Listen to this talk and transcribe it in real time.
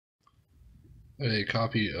A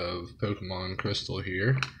copy of Pokemon Crystal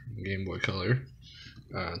here, Game Boy Color.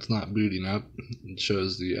 It's not booting up. It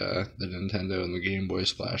shows the Nintendo and the Game Boy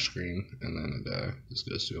splash screen, and then it just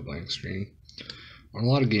goes to a blank screen. On a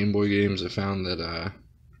lot of Game Boy games, I found that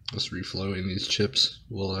just reflowing these chips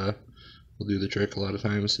will do the trick a lot of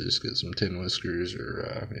times. So just get some tin whiskers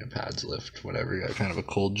or pads lift, whatever. You got kind of a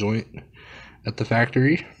cold joint at the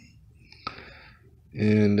factory.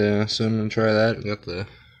 And so I'm going to try that. I got the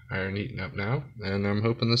iron heating up now, and I'm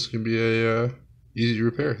hoping this can be a easy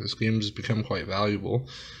repair. This game's become quite valuable.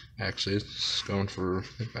 Actually, it's going for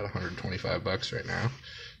about 125 bucks right now.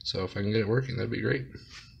 So if I can get it working, that'd be great.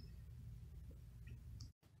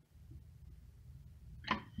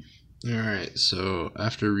 Alright, so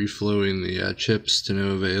after reflowing the chips to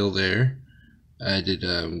no avail there, I did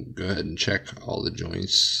go ahead and check all the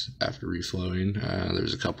joints after reflowing.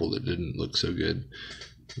 There's a couple that didn't look so good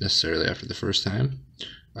necessarily after the first time,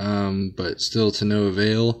 but still to no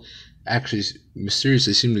avail. Actually,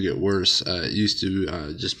 mysteriously seemed to get worse. It used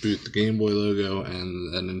to just boot the Game Boy logo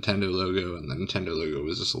and the Nintendo logo, and the Nintendo logo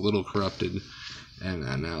was just a little corrupted, and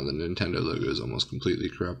now the Nintendo logo is almost completely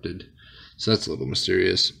corrupted. So that's a little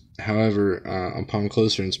mysterious. However, upon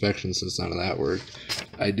closer inspection, since none of that worked,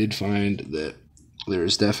 I did find that there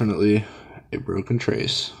is definitely a broken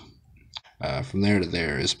trace. From there to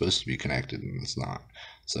there is supposed to be connected, and it's not.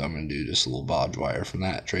 So I'm going to do just a little bodge wire from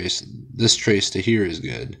that trace. This trace to here is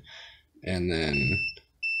good. And then,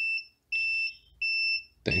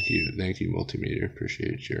 thank you multimeter,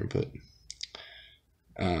 appreciate your input.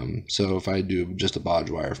 So if I do just a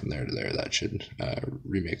bodge wire from there to there, that should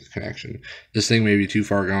remake the connection. This thing may be too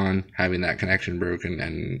far gone. Having that connection broken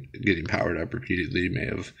and getting powered up repeatedly may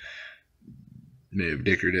have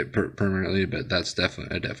dickered it permanently, but that's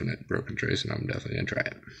definitely a definite broken trace, and I'm definitely gonna try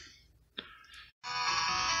it.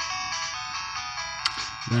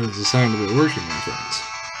 That is the sound of it working, my friends.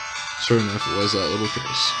 Sure enough, it was that little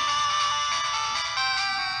trace.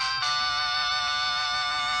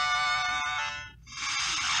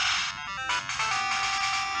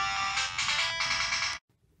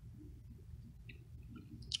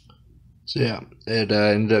 So yeah, it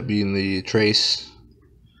ended up being the trace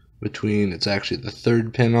between, it's actually the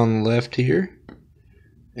third pin on the left here,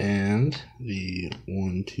 and the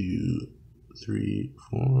 1, 2, 3,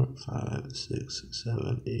 4, 5, 6,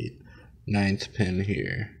 7, 8, 9th pin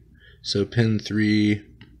here. So pin 3,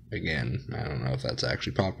 again, I don't know if that's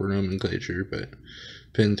actually proper nomenclature, but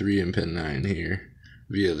pin 3 and pin 9 here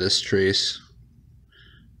via this trace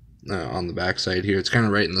on the back side here. It's kind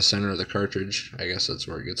of right in the center of the cartridge. I guess that's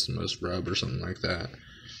where it gets the most rub or something like that.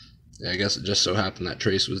 I guess it just so happened that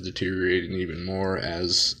trace was deteriorating even more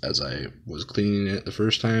as I was cleaning it the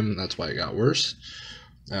first time. That's why it got worse.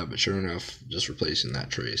 But sure enough, just replacing that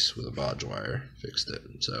trace with a bodge wire fixed it.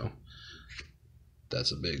 So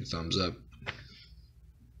that's a big thumbs up.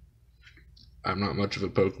 I'm not much of a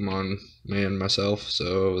Pokemon man myself,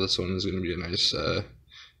 so this one is going to be a nice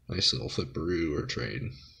little flipperoo or trade.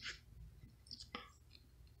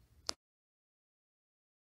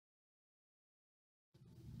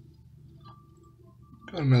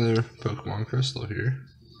 Got another Pokemon Crystal here.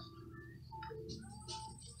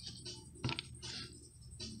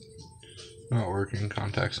 Not working,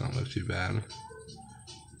 contacts don't look too bad.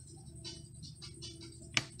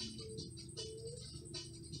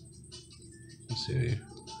 Let's see any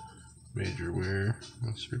major wear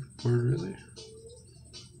on the circuit board, really.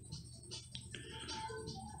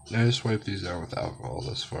 I just wiped these out with alcohol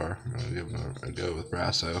thus far. I'm going to give them a go with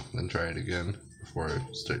Brasso, then try it again before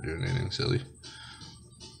I start doing anything silly.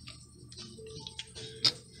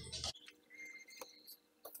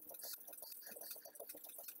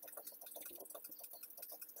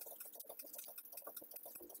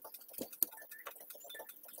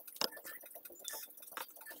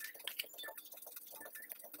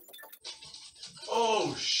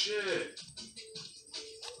 Oh shit!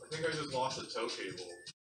 I think I just lost a tow cable.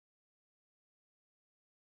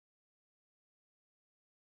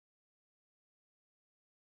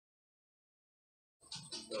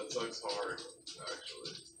 That sucks hard,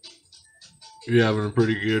 actually. You're having a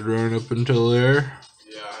pretty good run up until there?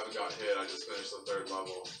 Yeah, I haven't got hit, I just finished the 3rd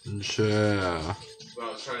level. Yeah. But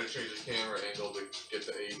I was trying to change the camera angle to get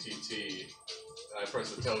the ATT, and I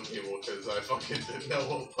pressed the tow cable because I fucking didn't know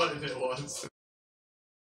what button it was.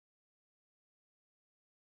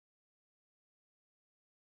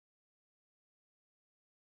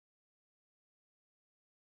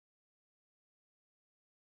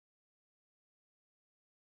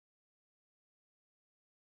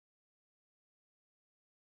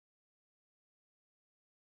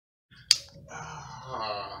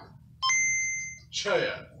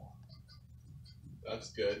 Chaya.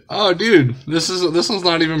 That's good. Oh, dude, this one's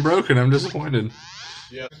not even broken. I'm disappointed.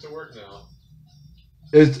 Yeah, it's to work now.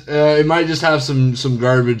 It might just have some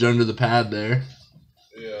garbage under the pad there.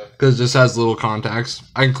 Yeah. Because this has little contacts.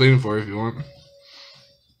 I can clean it for you if you want.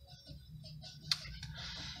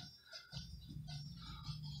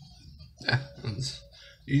 Yeah, it's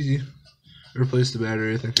easy. Replace the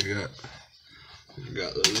battery. I think I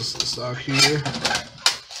got those in stock here.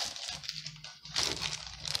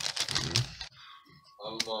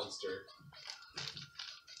 I'm a monster.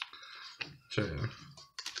 Check it out.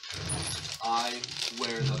 I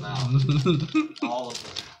wear them out. All of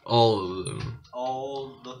them. All of them.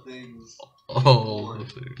 All the things. All the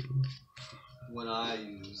things. When I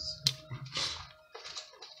use.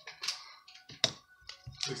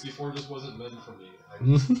 64 just wasn't meant for me.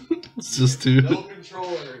 It's just too. No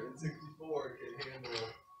controller in 64 can handle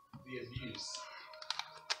the abuse.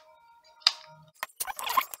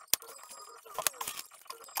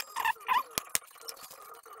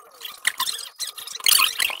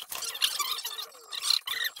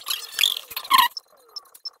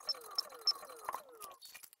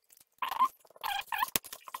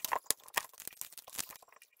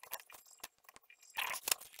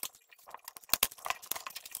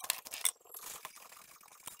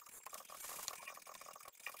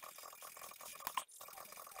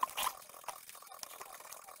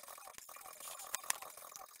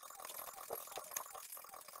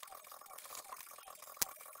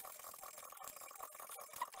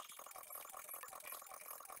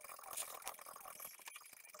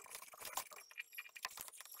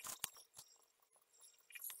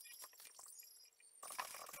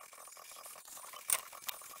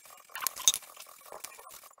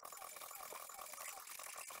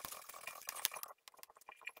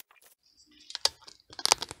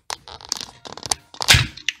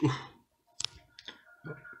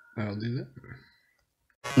 I'll do that.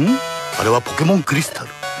 あれはポケモンクリスタル。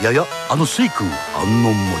いやいや、あのスイ君、安穏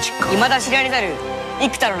文字か。未だ知られざる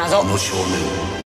幾多の謎。あの少年